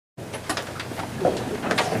是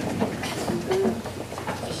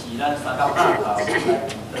咱三角大头来祈祷。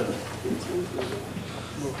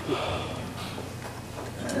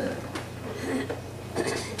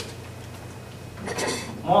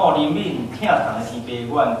某人民疼痛的天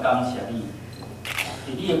父，阮感谢你，伫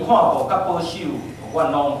你的看顾甲保守，互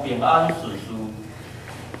阮拢平安顺遂。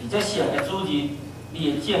伫这圣的主日，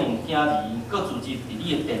你的正兄儿各自入伫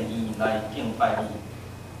你的殿院来敬拜你。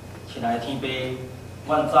亲爱的天父，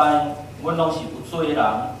阮知阮拢是有罪的人，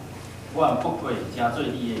阮不配成做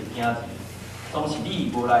你的兄儿，总是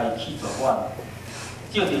你无来去做阮。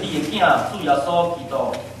借着你的囝主耶稣基督，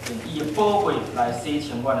用伊的宝血来洗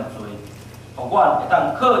清阮的罪，互阮会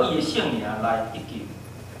当靠伊的圣名来得救。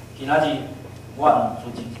今仔日，阮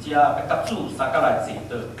自一只要甲主三角来坐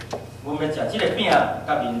倒，阮要食即个饼，甲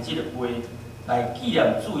啉即个杯，来纪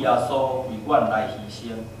念主耶稣为阮来牺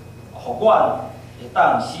牲，互阮会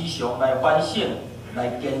当时常来反省，来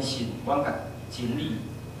坚信阮甲真理，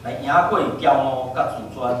来赢过骄傲甲自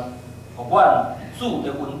尊，互阮主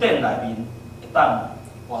的恩典内面会当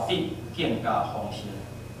活得更加丰盛。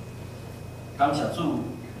感谢主，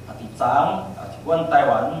伫昨昏是阮台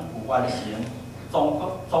湾有完成总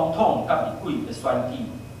统甲立委的选举，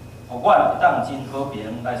互阮会当真和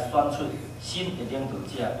平来选出新的领导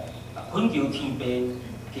者，恳求天父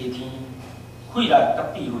加添慧力甲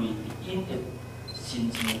智慧伫因的心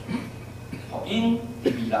智，互因伫未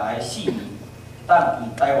来的4年，会当为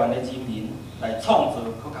台湾的人民来创造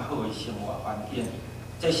更较好的生活环境。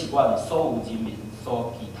这是阮所有人民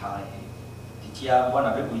所期待的。伫遮，阮也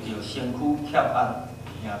要为着身躯欠安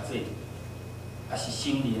兄弟，也是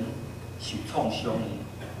心灵受创伤的，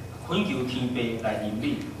恳求天父来怜悯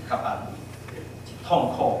甲安慰。一痛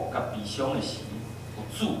苦甲悲伤的时，有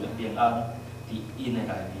主的平安伫因的内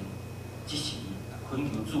面。即时，恳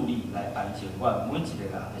求主你来安静阮每一个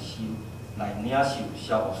人的心，来领受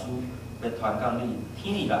消防师要传讲你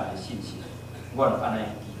天理来的信息。阮安尼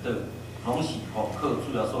祈祷，拢是奉靠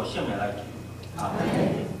主耶稣圣名来求。阿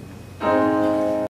门。